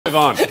move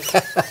on.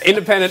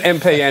 Independent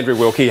MP Andrew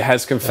Wilkie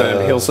has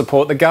confirmed he'll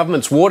support the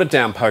government's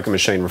watered-down poker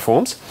machine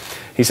reforms.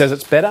 He says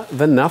it's better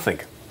than nothing.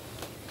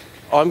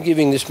 I'm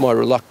giving this my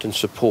reluctant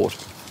support.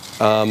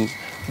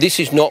 This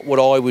is not what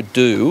I would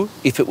do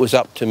if it was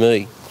up to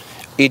me.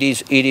 It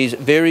is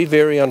very,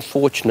 very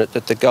unfortunate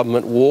that the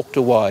government walked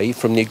away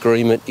from the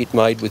agreement it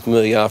made with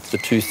me after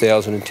the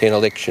 2010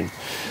 election.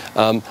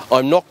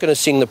 I'm not going to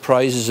sing the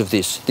praises of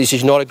this. This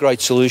is not a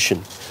great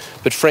solution.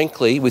 But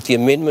frankly, with the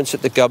amendments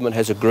that the government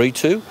has agreed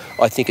to,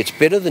 I think it's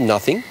better than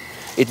nothing.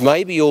 It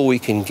may be all we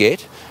can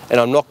get, and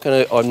I'm not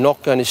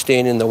going to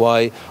stand in the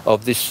way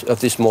of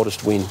this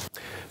modest win.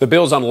 The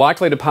bill's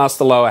unlikely to pass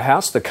the lower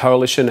house. The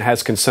coalition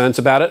has concerns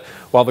about it,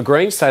 while the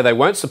Greens say they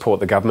won't support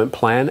the government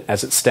plan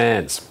as it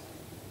stands.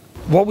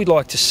 What we'd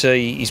like to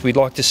see is we'd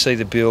like to see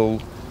the bill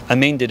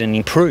amended and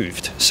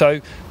improved.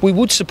 So we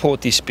would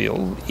support this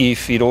bill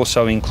if it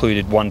also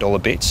included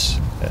 $1 bets,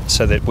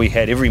 so that we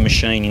had every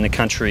machine in the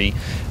country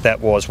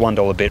that was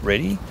 $1 bet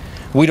ready.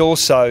 We'd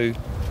also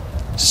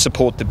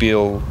support the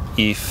bill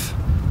if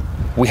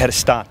we had a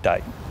start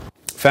date.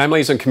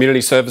 Families and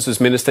Community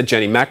Services Minister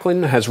Jenny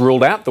Macklin has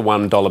ruled out the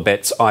 $1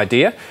 bets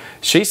idea.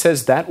 She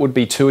says that would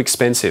be too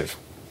expensive.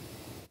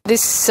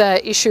 This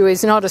issue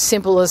is not as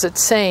simple as it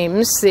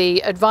seems. The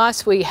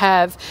advice we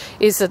have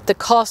is that the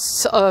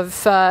costs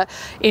of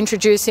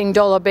introducing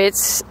dollar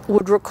bets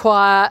would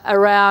require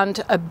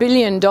around $1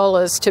 billion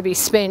to be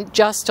spent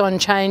just on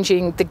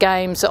changing the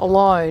games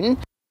alone.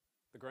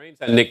 The Greens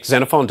and Nick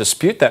Xenophon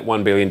dispute that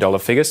 $1 billion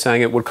figure,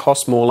 saying it would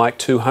cost more like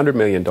 $200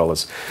 million.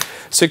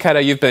 Sue Cato,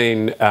 you've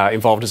been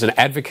involved as an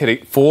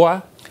advocate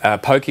for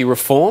pokey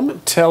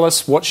reform. Tell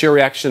us, what's your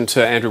reaction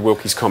to Andrew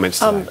Wilkie's comments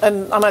today?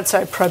 And I might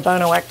say pro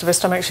bono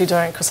activist. I'm actually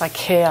doing it because I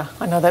care.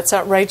 I know that's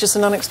outrageous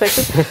and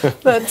unexpected.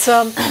 But,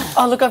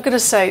 oh, look, I've got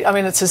to say, I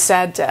mean, it's a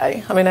sad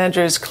day. I mean,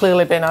 Andrew's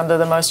clearly been under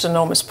the most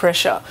enormous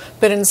pressure.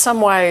 But in some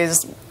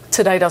ways,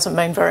 today doesn't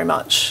mean very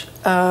much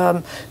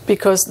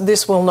because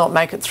this will not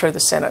make it through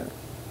the Senate.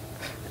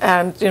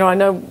 And, you know, I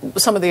know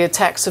some of the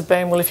attacks have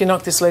been, well, if you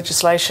knock this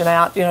legislation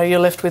out, you know, you're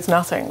left with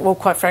nothing. Well,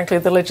 quite frankly,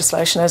 the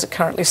legislation as it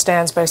currently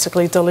stands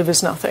basically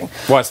delivers nothing.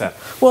 Why is that?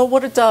 Well,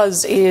 what it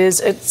does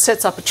is it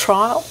sets up a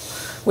trial,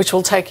 which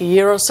will take a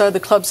year or so. The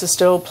clubs are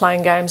still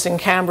playing games in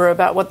Canberra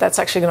about what that's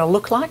actually going to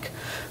look like.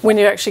 When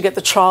you actually get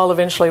the trial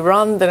eventually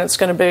run, then it's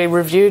going to be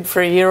reviewed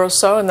for a year or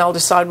so, and they'll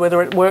decide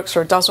whether it works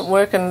or it doesn't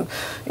work. And,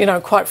 you know,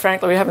 quite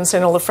frankly, we haven't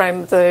seen all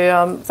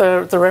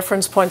the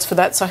reference points for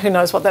that, so who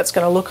knows what that's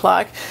going to look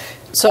like.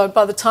 So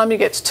by the time you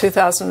get to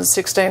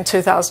 2016,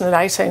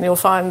 2018, you'll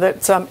find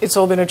that it's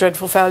all been a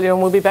dreadful failure and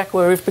we'll be back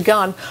where we've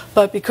begun.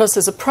 But because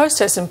there's a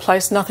process in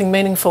place, nothing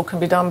meaningful can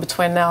be done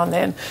between now and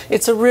then.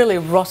 It's a really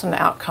rotten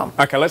outcome.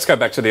 OK, let's go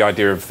back to the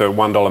idea of the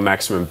 $1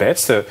 maximum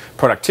bets. The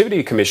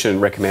Productivity Commission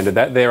recommended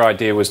that. Their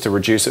idea was to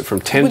reduce it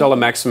from $10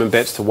 maximum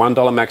bets to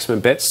 $1 maximum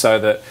bets, so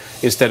that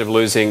instead of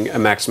losing a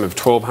maximum of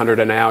 $1,200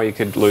 an hour, you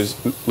could lose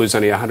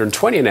only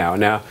 $120 an hour.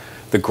 Now,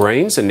 the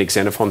Greens and Nick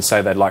Xenophon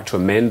say they'd like to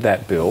amend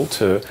that bill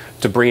to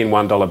bring in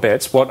 $1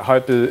 bets. What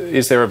hope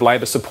is there of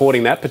Labor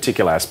supporting that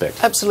particular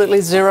aspect?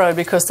 Absolutely zero,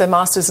 because their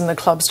masters in the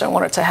clubs don't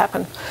want it to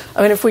happen.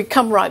 I mean, if we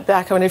come right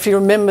back, I mean, if you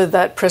remember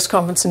that press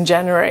conference in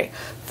January,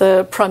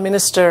 the Prime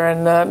Minister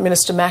and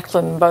Minister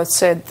Macklin both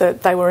said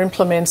that they were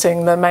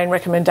implementing the main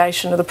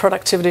recommendation of the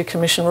Productivity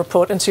Commission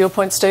report, and to your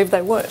point, Steve,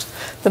 they weren't.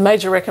 The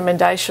major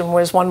recommendation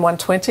was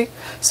 1/120,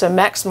 so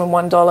maximum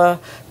 $1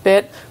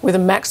 bet with a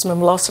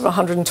maximum loss of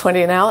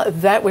 $120 an hour.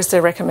 That was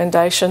their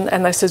recommendation,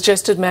 and they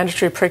suggested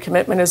mandatory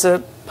pre-commitment as a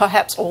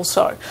perhaps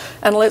also.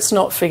 And let's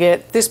not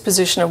forget, this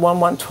position of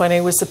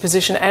 1/120 was the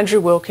position Andrew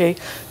Wilkie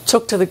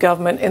took to the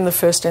government in the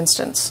first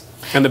instance.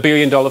 And the $1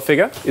 billion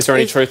figure? Is there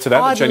any truth to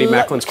that Jenny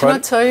Macklin's quote? Can I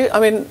tell you,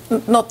 I mean,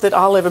 not that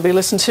I'll ever be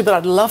listened to, but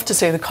I'd love to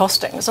see the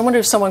costings. I wonder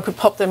if someone could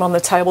pop them on the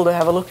table to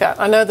have a look at.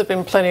 I know there have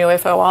been plenty of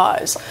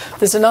FOIs.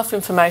 There's enough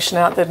information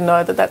out there to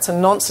know that that's a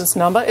nonsense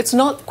number. It's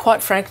not,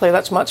 quite frankly,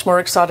 that's much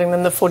more exciting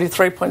than the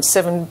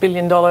 $43.7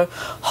 billion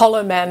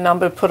hollow man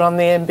number put on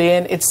the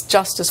NBN. It's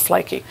just as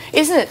flaky.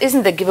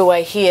 Isn't the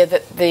giveaway here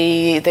that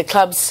the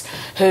clubs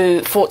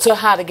who fought so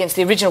hard against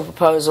the original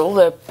proposal,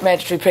 the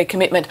mandatory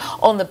pre-commitment,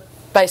 on the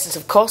basis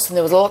of cost, and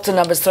there was lots of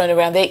numbers thrown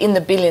around there in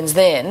the billions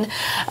then,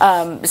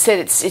 said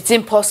it's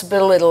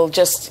impossible, it'll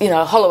just, you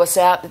know, hollow us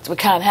out, we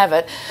can't have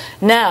it.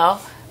 Now,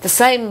 the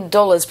same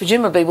dollars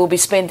presumably will be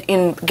spent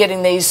in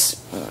getting these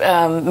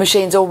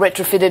machines all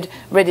retrofitted,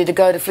 ready to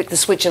go to flick the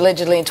switch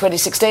allegedly in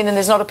 2016, and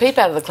there's not a peep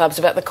out of the clubs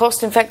about the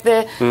cost. In fact,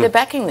 they're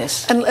backing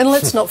this. And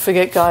let's not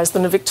forget, guys,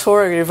 that in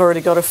Victoria you've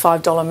already got a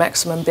 $5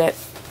 maximum bet.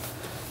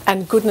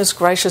 And goodness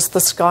gracious,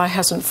 the sky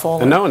hasn't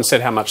fallen. And no one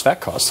said how much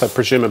that cost, so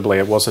presumably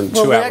it wasn't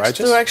too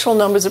outrageous. The actual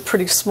numbers are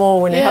pretty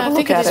small when you have a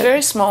look at it. I think it is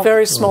very small.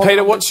 Very small.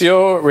 Peter, what's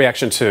your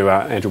reaction to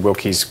Andrew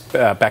Wilkie's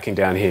backing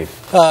down here?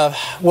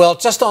 Well,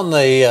 just on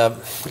the,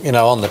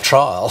 on the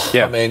trial,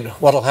 yeah. I mean,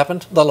 what'll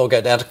happen? They'll all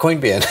go down to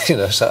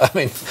Queanbeyan, So, I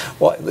mean,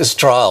 this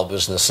trial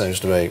business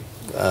seems to me,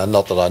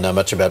 not that I know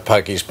much about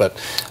pokies, but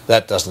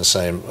that doesn't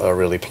seem a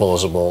really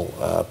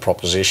plausible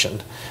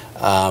proposition.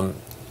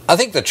 I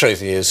think the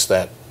truth is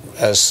that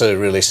as Sue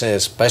really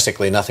says,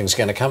 basically nothing's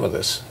going to come of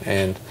this.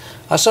 And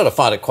I sort of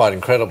find it quite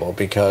incredible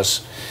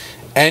because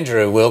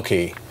Andrew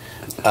Wilkie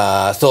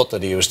thought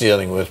that he was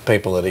dealing with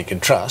people that he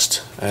could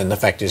trust, and the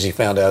fact is he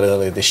found out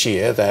earlier this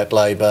year that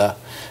Labor,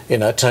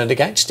 turned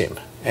against him.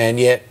 And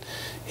yet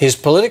his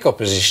political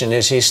position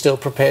is he's still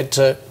prepared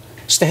to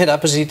stand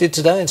up as he did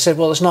today and said,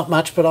 well, it's not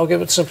much, but I'll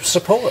give it some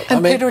support.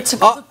 And Peter, it's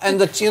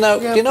you know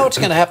what's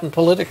going to happen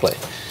politically?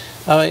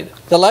 I mean,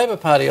 the Labor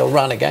Party will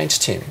run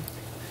against him,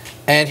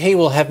 and he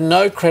will have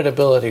no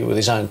credibility with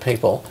his own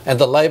people, and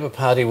the Labor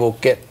Party will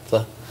get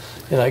the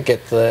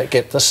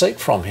seat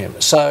from him.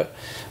 So,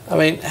 I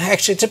mean,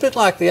 actually, it's a bit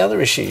like the other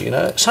issue.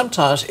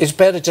 Sometimes it's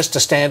better just to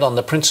stand on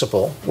the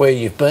principle where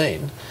you've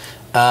been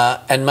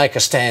and make a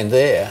stand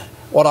there.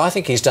 What I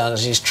think he's done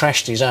is he's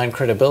trashed his own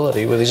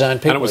credibility with his own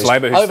people. And it was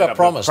Labor who set up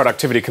the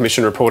Productivity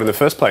Commission report in the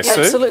first place,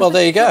 Sue. Absolutely. Well,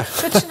 there you go.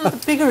 But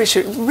the bigger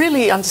issue,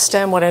 really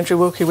understand what Andrew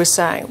Wilkie was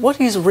saying. What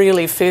he's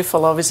really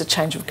fearful of is a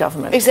change of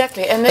government.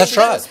 Exactly. And that's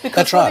right.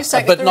 That's right.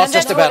 But not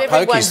just about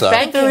Pokies,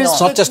 though.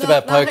 It's not just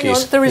about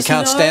Pokies. You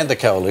can't stand the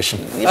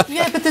coalition.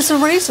 Yeah, but there's a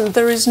reason.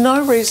 There is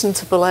no reason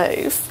to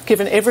believe,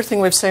 given everything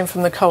we've seen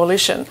from the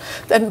coalition.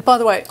 And by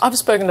the way, I've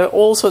spoken to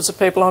all sorts of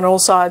people on all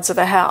sides of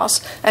the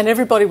House, and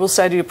everybody will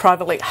say to you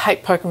privately, hate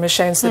poker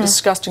machines, they're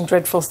disgusting,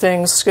 dreadful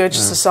things, scourge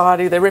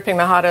society, they're ripping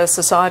the heart out of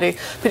society.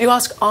 But you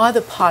ask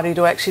either party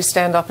to actually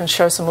stand up and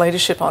show some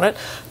leadership on it,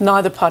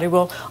 neither party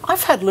will.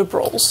 I've had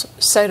Liberals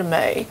say to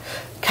me,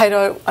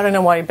 Cato, I don't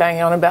know why you're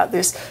banging on about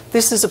this.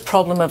 This is a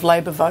problem of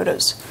Labor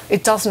voters.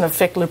 It doesn't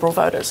affect Liberal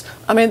voters.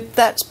 I mean,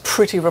 that's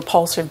pretty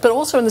repulsive. But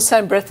also in the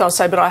same breath, I'll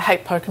say, but I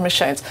hate poker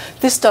machines.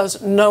 This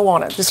does no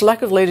honour. This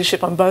lack of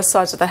leadership on both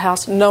sides of the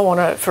House, no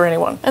honour for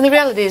anyone. And the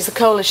reality is the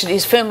coalition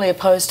is firmly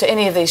opposed to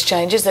any of these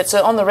changes. That's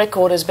on the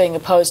record as being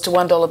opposed to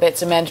 $1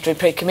 bets and mandatory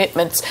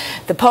pre-commitments.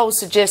 The polls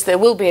suggest there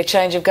will be a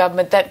change of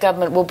government. That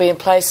government will be in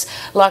place,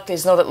 likely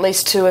as not, at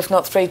least 2, if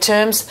not 3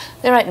 terms.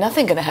 There ain't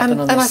nothing going to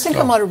happen on this. And I think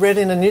I might have read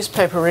in a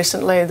newspaper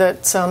recently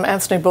that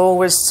Anthony Ball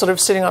was sort of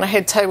sitting on a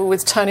head table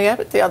with Tony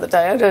Abbott the other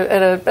day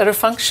at a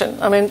function.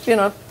 I mean,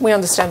 we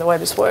understand the way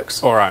this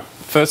works. All right.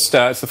 It's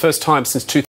the first time since